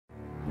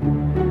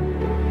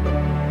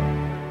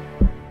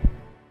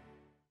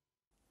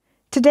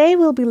Today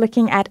we'll be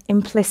looking at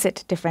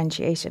implicit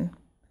differentiation.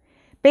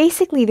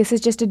 Basically, this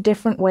is just a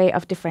different way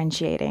of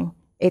differentiating.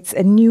 It's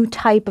a new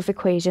type of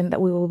equation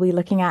that we will be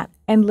looking at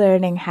and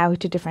learning how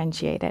to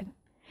differentiate it.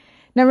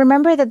 Now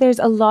remember that there's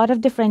a lot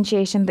of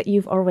differentiation that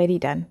you've already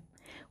done.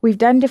 We've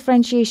done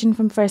differentiation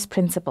from first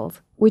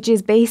principles, which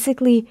is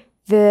basically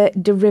the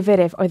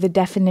derivative or the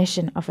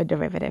definition of a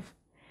derivative.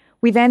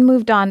 We then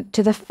moved on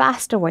to the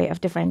faster way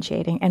of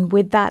differentiating, and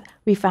with that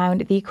we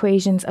found the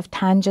equations of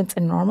tangents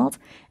and normals,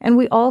 and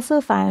we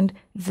also found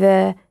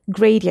the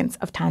gradients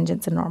of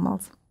tangents and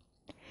normals.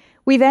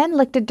 We then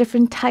looked at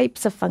different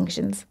types of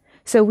functions.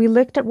 So we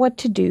looked at what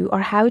to do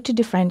or how to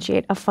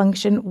differentiate a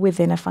function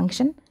within a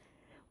function.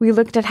 We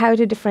looked at how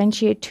to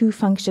differentiate two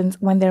functions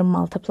when they're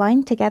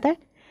multiplying together,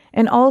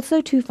 and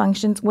also two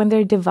functions when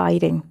they're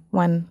dividing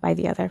one by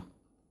the other.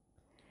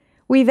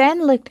 We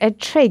then looked at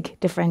trig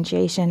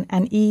differentiation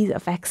and e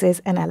of x's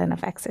and ln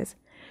of x's.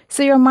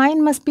 So your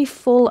mind must be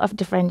full of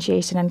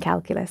differentiation and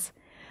calculus.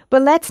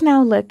 But let's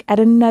now look at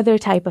another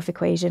type of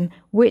equation,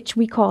 which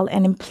we call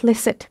an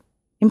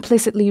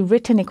implicitly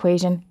written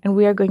equation, and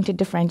we are going to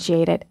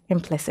differentiate it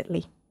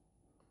implicitly.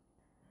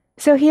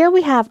 So here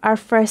we have our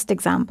first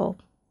example.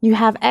 You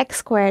have x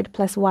squared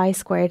plus y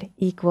squared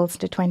equals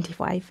to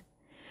 25.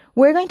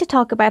 We're going to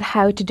talk about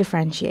how to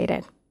differentiate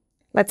it.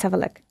 Let's have a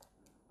look.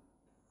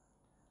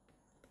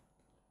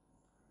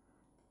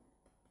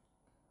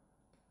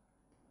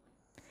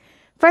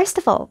 First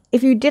of all,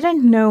 if you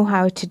didn't know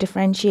how to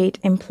differentiate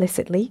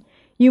implicitly,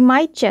 you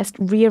might just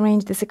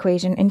rearrange this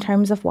equation in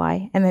terms of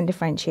y and then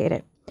differentiate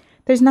it.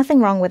 There's nothing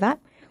wrong with that.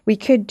 We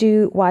could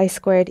do y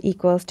squared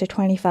equals to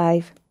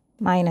 25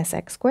 minus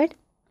x squared.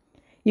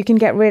 You can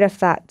get rid of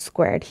that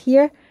squared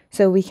here,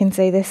 so we can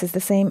say this is the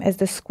same as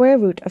the square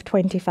root of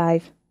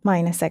 25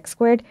 minus x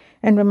squared,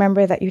 and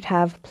remember that you'd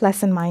have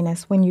plus and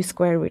minus when you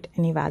square root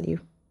any value.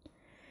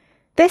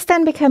 This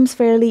then becomes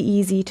fairly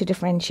easy to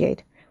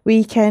differentiate.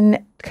 We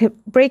can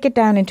break it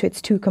down into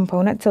its two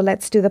components, so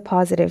let's do the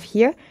positive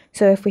here.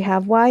 So if we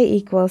have y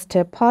equals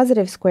to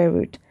positive square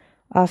root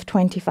of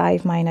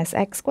 25 minus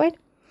x squared,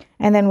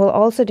 and then we'll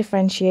also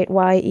differentiate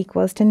y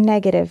equals to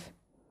negative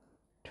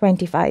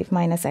 25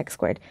 minus x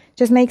squared.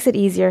 Just makes it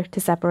easier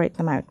to separate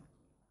them out.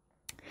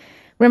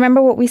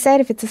 Remember what we said,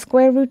 if it's a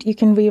square root, you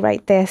can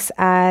rewrite this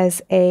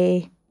as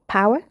a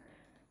power.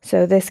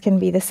 So this can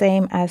be the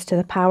same as to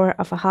the power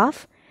of a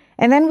half.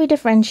 And then we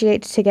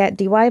differentiate to get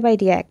dy by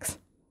dx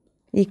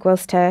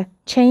equals to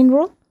chain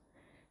rule.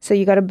 So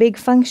you got a big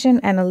function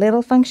and a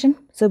little function,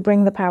 so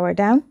bring the power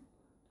down.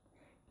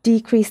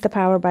 Decrease the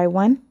power by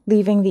 1,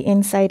 leaving the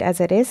inside as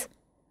it is.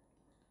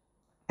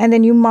 And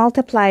then you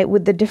multiply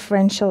with the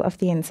differential of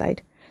the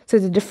inside. So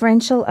the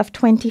differential of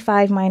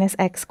 25 minus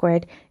x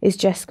squared is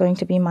just going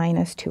to be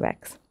minus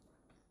 2x.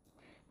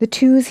 The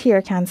 2's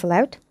here cancel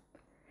out.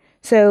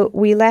 So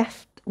we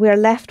are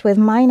left with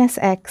minus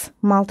x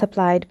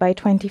multiplied by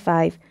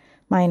 25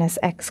 minus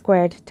x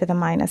squared to the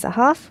minus a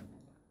half,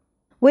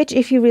 which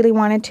if you really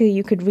wanted to,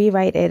 you could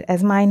rewrite it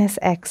as minus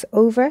x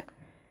over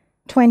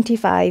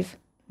 25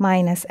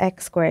 minus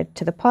x squared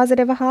to the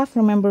positive a half.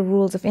 Remember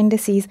rules of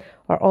indices,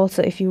 or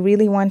also if you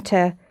really want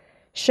to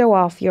show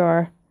off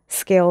your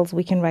skills,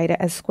 we can write it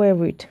as square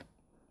root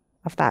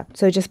of that.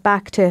 So just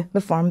back to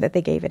the form that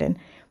they gave it in.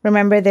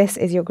 Remember, this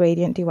is your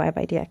gradient dy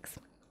by dx.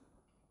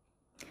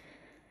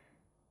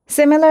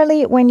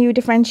 Similarly, when you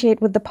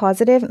differentiate with the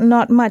positive,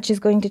 not much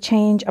is going to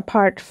change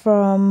apart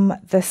from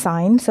the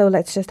sign. So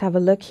let's just have a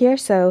look here.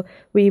 So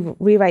we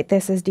rewrite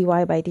this as dy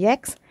by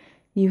dx.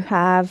 You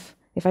have,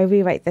 if I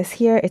rewrite this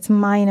here, it's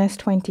minus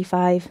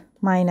 25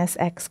 minus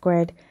x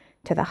squared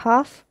to the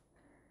half.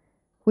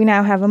 We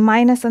now have a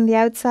minus on the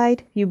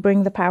outside. You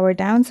bring the power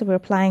down, so we're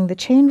applying the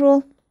chain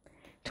rule.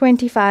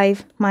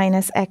 25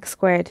 minus x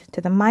squared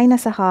to the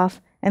minus a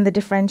half, and the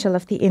differential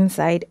of the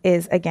inside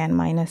is again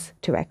minus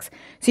 2x.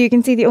 So you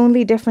can see the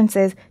only difference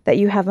is that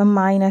you have a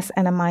minus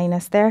and a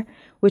minus there,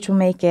 which will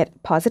make it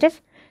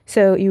positive.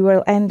 So you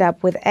will end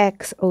up with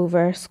x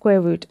over square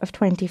root of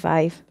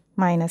 25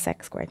 minus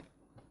x squared.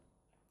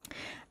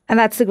 And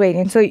that's the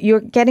gradient. So you're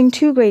getting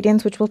two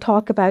gradients, which we'll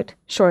talk about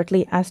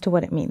shortly as to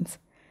what it means.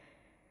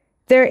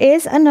 There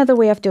is another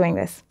way of doing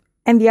this,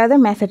 and the other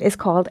method is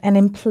called an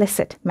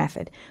implicit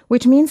method,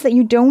 which means that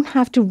you don't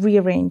have to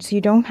rearrange. So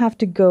you don't have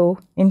to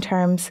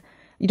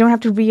you don't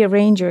have to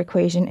rearrange your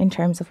equation in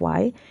terms of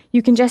y.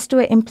 You can just do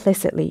it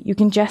implicitly. You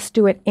can just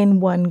do it in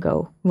one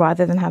go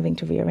rather than having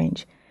to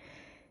rearrange.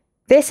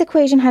 This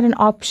equation had an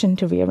option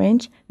to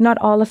rearrange. Not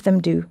all of them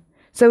do.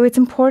 So it's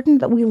important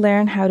that we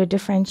learn how to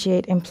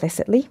differentiate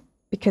implicitly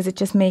because it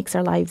just makes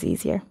our lives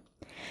easier.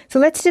 So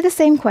let's do the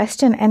same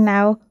question and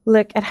now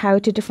look at how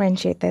to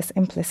differentiate this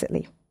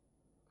implicitly.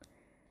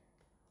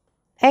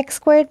 X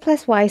squared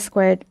plus y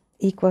squared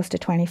equals to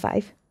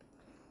 25.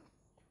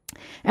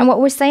 And what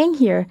we're saying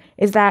here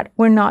is that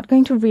we're not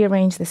going to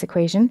rearrange this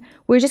equation.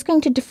 We're just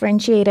going to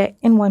differentiate it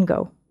in one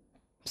go.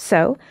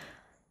 So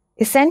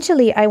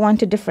essentially, I want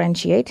to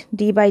differentiate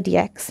d by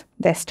dx,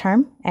 this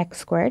term, x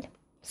squared.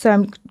 So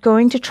I'm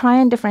going to try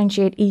and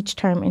differentiate each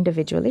term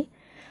individually.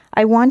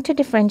 I want to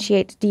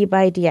differentiate d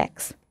by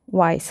dx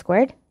y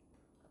squared.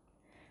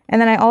 And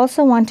then I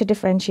also want to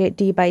differentiate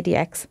d by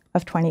dx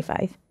of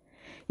 25.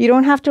 You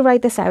don't have to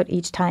write this out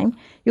each time.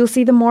 You'll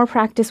see the more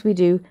practice we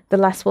do, the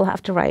less we'll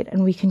have to write,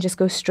 and we can just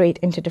go straight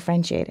into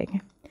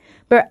differentiating.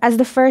 But as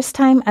the first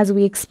time, as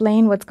we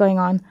explain what's going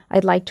on,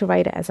 I'd like to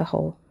write it as a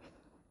whole.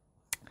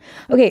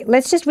 Okay,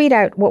 let's just read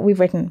out what we've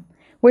written.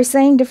 We're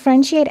saying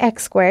differentiate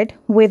x squared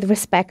with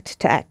respect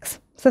to x.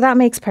 So that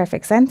makes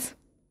perfect sense.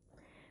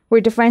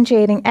 We're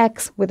differentiating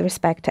x with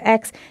respect to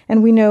x,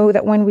 and we know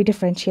that when we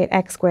differentiate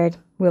x squared,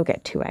 we'll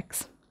get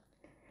 2x.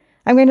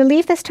 I'm going to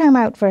leave this term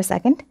out for a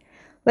second.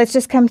 Let's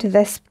just come to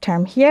this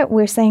term here.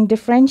 We're saying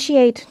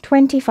differentiate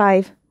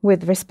 25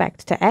 with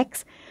respect to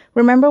x.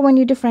 Remember, when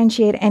you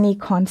differentiate any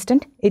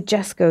constant, it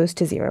just goes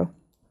to 0.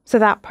 So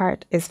that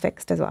part is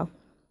fixed as well.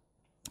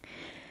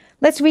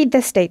 Let's read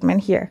this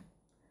statement here.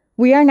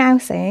 We are now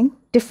saying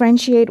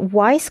differentiate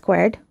y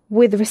squared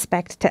with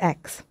respect to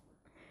x.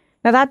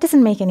 Now that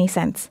doesn't make any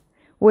sense.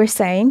 We're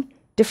saying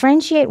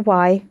differentiate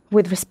y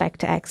with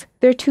respect to x.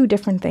 They're two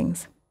different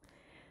things.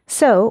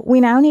 So we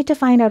now need to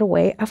find out a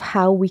way of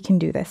how we can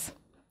do this.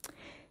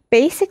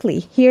 Basically,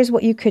 here's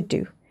what you could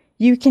do.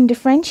 You can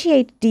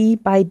differentiate d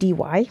by dy.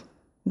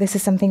 This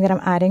is something that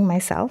I'm adding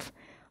myself,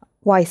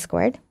 y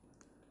squared.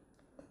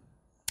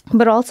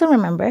 But also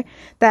remember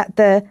that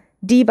the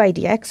d by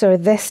dx, or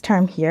this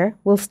term here,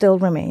 will still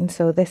remain.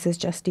 So this is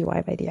just dy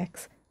by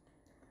dx.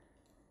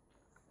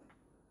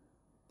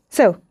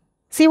 So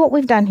see what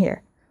we've done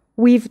here.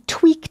 We've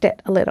tweaked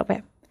it a little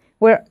bit.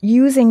 We're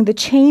using the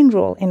chain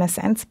rule in a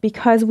sense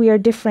because we are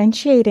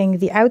differentiating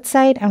the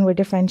outside and we're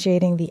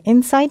differentiating the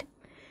inside.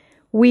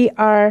 We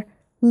are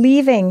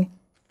leaving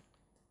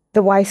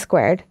the y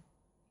squared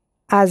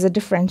as a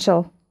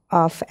differential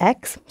of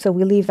x. So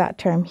we leave that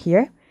term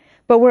here.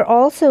 But we're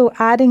also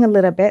adding a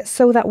little bit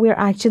so that we're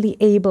actually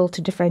able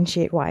to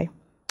differentiate y.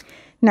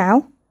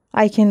 Now,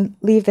 I can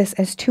leave this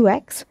as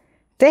 2x.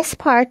 This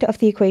part of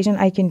the equation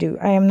I can do.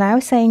 I am now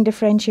saying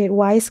differentiate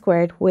y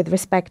squared with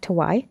respect to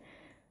y.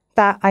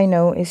 That I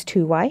know is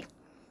 2y.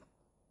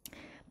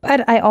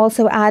 But I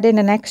also add in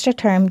an extra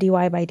term dy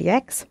by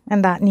dx,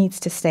 and that needs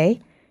to stay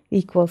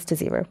equals to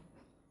 0.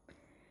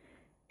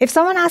 If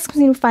someone asks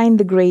me to find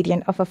the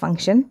gradient of a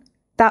function,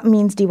 that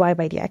means dy by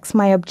dx.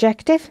 My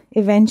objective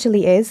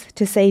eventually is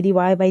to say dy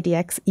by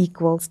dx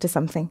equals to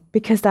something,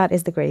 because that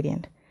is the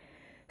gradient.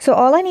 So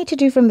all I need to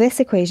do from this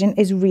equation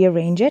is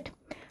rearrange it.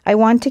 I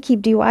want to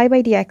keep dy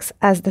by dx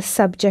as the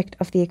subject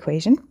of the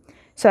equation.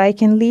 So I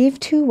can leave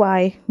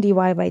 2y dy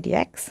by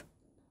dx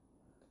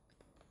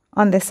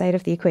on this side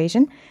of the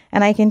equation,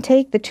 and I can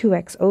take the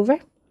 2x over.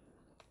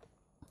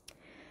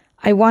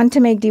 I want to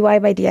make dy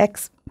by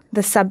dx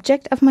the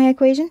subject of my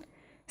equation,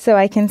 so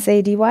I can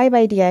say dy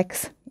by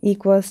dx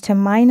equals to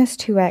minus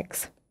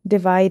 2x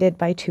divided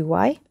by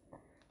 2y,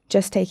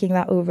 just taking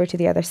that over to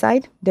the other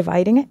side,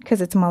 dividing it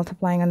because it's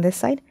multiplying on this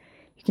side.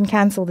 You can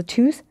cancel the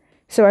 2's,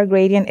 so our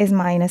gradient is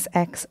minus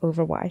x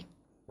over y.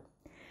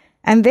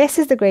 And this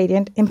is the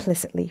gradient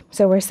implicitly,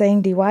 so we're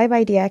saying dy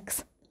by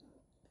dx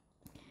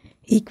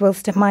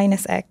equals to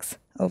minus x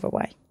over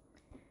y.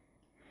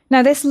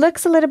 Now this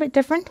looks a little bit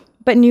different,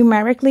 but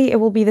numerically it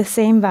will be the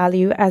same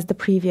value as the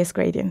previous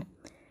gradient.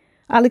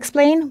 I'll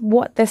explain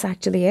what this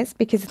actually is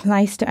because it's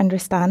nice to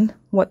understand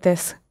what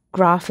this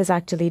graph is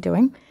actually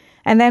doing.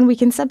 And then we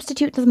can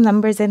substitute some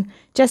numbers in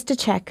just to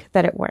check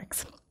that it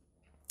works.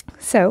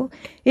 So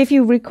if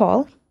you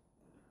recall,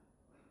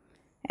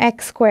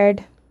 x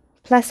squared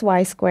plus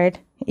y squared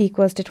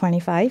equals to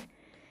 25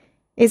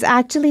 is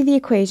actually the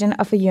equation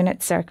of a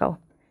unit circle.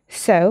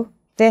 So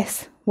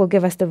this will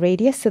give us the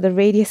radius. So the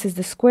radius is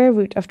the square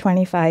root of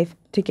 25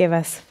 to give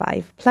us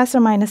 5, plus or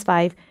minus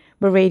 5,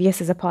 where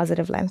radius is a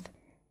positive length.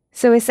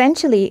 So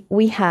essentially,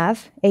 we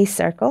have a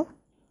circle,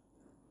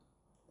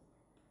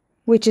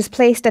 which is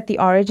placed at the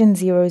origin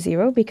 0,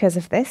 0 because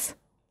of this,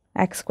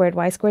 x squared,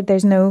 y squared.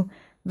 There's no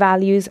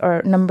values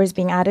or numbers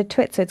being added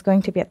to it, so it's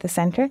going to be at the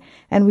center.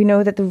 And we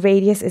know that the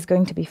radius is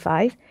going to be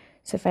 5.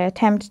 So if I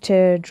attempt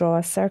to draw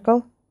a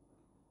circle,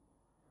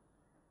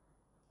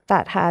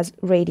 that has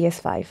radius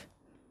 5.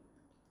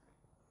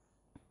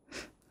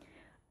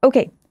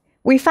 Okay,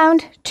 we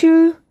found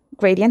two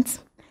gradients.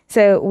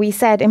 So we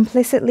said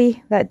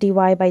implicitly that dy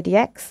by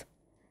dx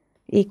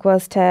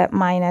equals to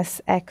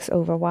minus x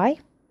over y.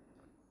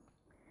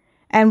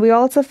 And we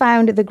also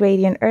found the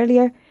gradient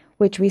earlier,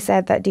 which we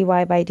said that dy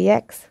by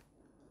dx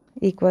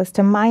equals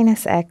to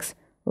minus x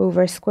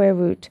over square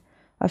root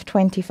of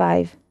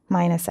 25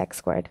 minus x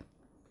squared.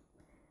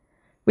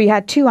 We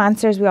had two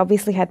answers. We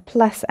obviously had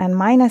plus and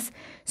minus.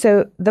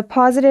 So the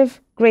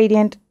positive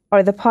gradient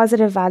or the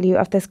positive value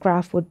of this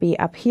graph would be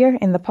up here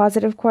in the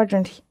positive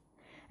quadrant,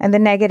 and the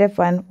negative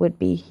one would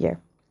be here.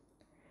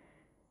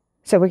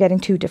 So we're getting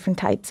two different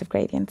types of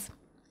gradients.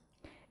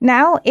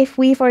 Now, if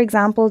we, for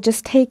example,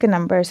 just take a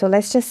number, so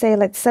let's just say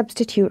let's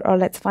substitute or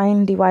let's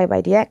find dy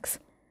by dx.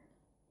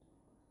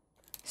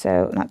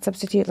 So not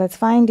substitute, let's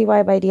find dy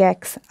by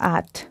dx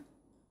at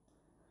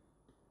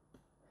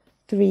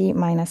 3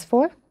 minus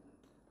 4.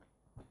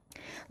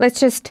 Let's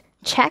just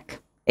check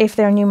if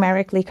they're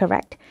numerically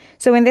correct.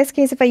 So in this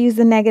case, if I use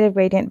the negative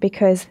gradient,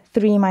 because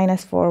 3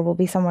 minus 4 will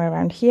be somewhere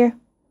around here.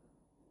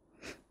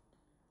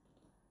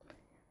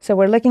 So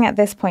we're looking at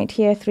this point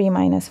here, 3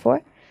 minus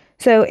 4.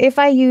 So if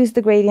I use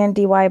the gradient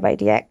dy by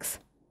dx,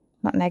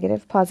 not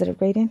negative, positive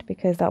gradient,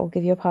 because that will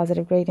give you a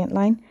positive gradient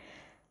line,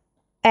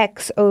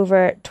 x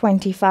over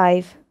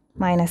 25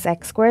 minus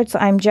x squared. So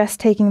I'm just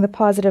taking the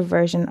positive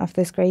version of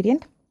this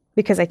gradient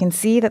because I can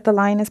see that the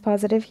line is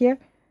positive here.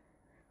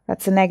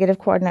 That's the negative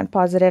coordinate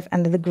positive,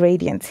 and the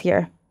gradients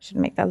here, should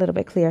make that a little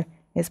bit clear,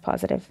 is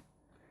positive.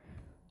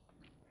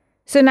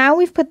 So now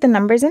we've put the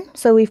numbers in.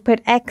 So we've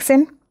put x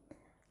in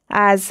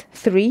as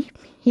 3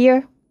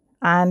 here,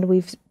 and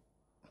we've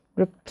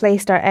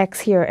replaced our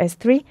x here as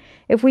 3.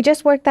 If we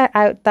just work that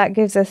out, that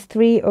gives us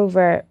 3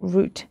 over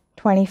root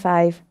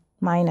 25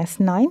 minus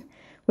 9,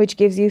 which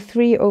gives you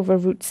 3 over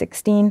root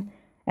 16,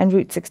 and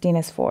root 16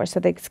 is 4. So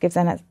this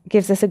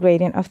gives us a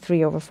gradient of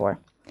 3 over 4.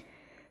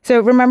 So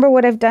remember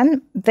what I've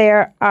done?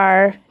 There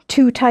are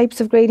 2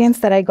 types of gradients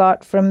that I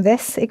got from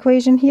this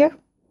equation here.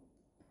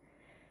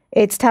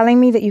 It's telling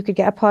me that you could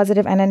get a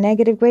positive and a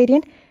negative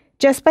gradient.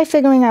 Just by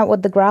figuring out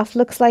what the graph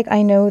looks like,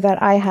 I know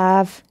that I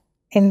have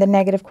in the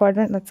negative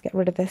quadrant, let's get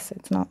rid of this,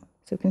 it's not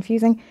so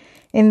confusing.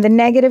 In the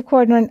negative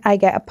quadrant, I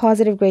get a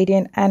positive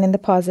gradient, and in the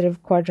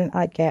positive quadrant,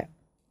 I'd get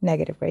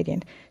negative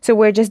gradient. So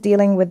we're just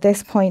dealing with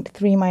this point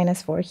 3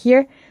 minus 4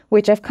 here,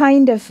 which I've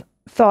kind of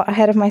thought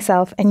ahead of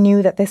myself and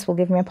knew that this will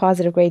give me a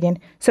positive gradient,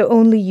 so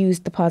only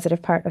used the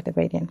positive part of the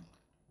gradient.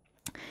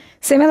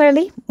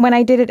 Similarly, when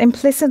I did it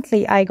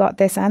implicitly, I got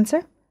this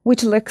answer,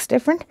 which looks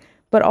different,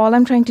 but all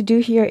I'm trying to do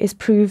here is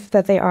prove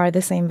that they are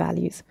the same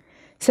values.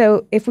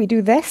 So if we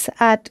do this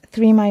at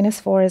 3 minus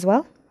 4 as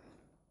well,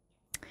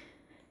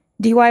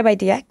 dy by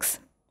dx,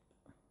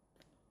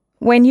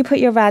 when you put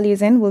your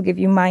values in, will give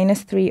you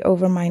minus 3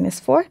 over minus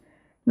 4.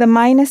 The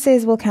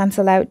minuses will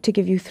cancel out to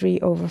give you 3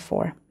 over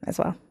 4 as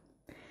well.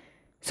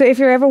 So if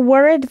you're ever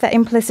worried that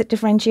implicit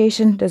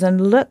differentiation doesn't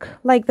look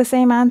like the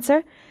same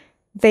answer,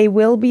 they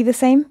will be the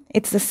same.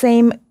 It's the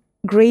same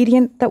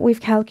gradient that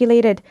we've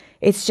calculated.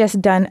 It's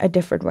just done a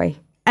different way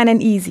and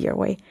an easier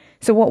way.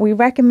 So what we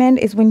recommend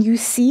is when you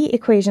see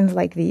equations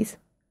like these,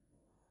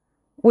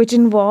 which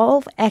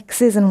involve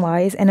x's and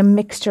y's and a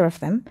mixture of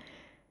them,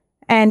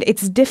 and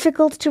it's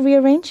difficult to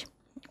rearrange,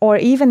 or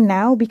even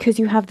now, because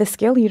you have the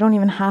skill, you don't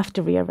even have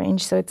to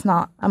rearrange. So it's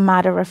not a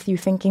matter of you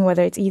thinking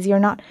whether it's easy or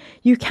not.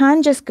 You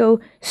can just go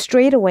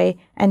straight away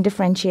and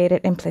differentiate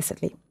it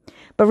implicitly.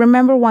 But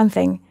remember one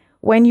thing,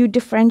 when you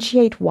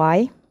differentiate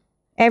y,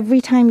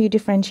 every time you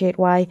differentiate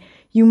y,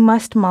 you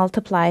must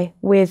multiply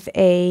with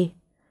a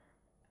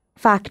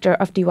factor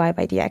of dy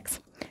by dx.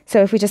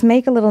 So if we just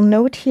make a little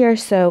note here,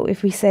 so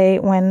if we say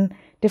when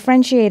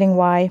differentiating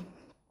y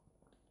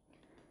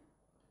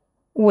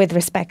with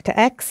respect to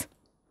x,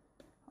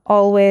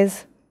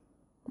 always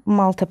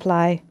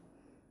multiply,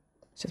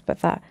 let's just put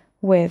that,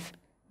 with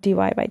dy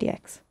by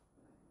dx.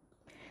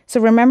 So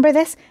remember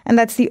this, and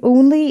that's the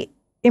only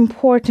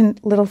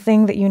important little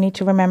thing that you need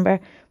to remember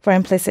for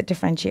implicit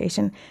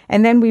differentiation.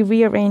 And then we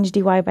rearrange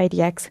dy by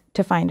dx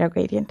to find our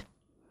gradient.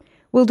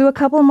 We'll do a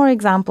couple more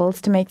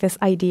examples to make this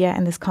idea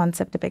and this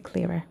concept a bit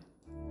clearer.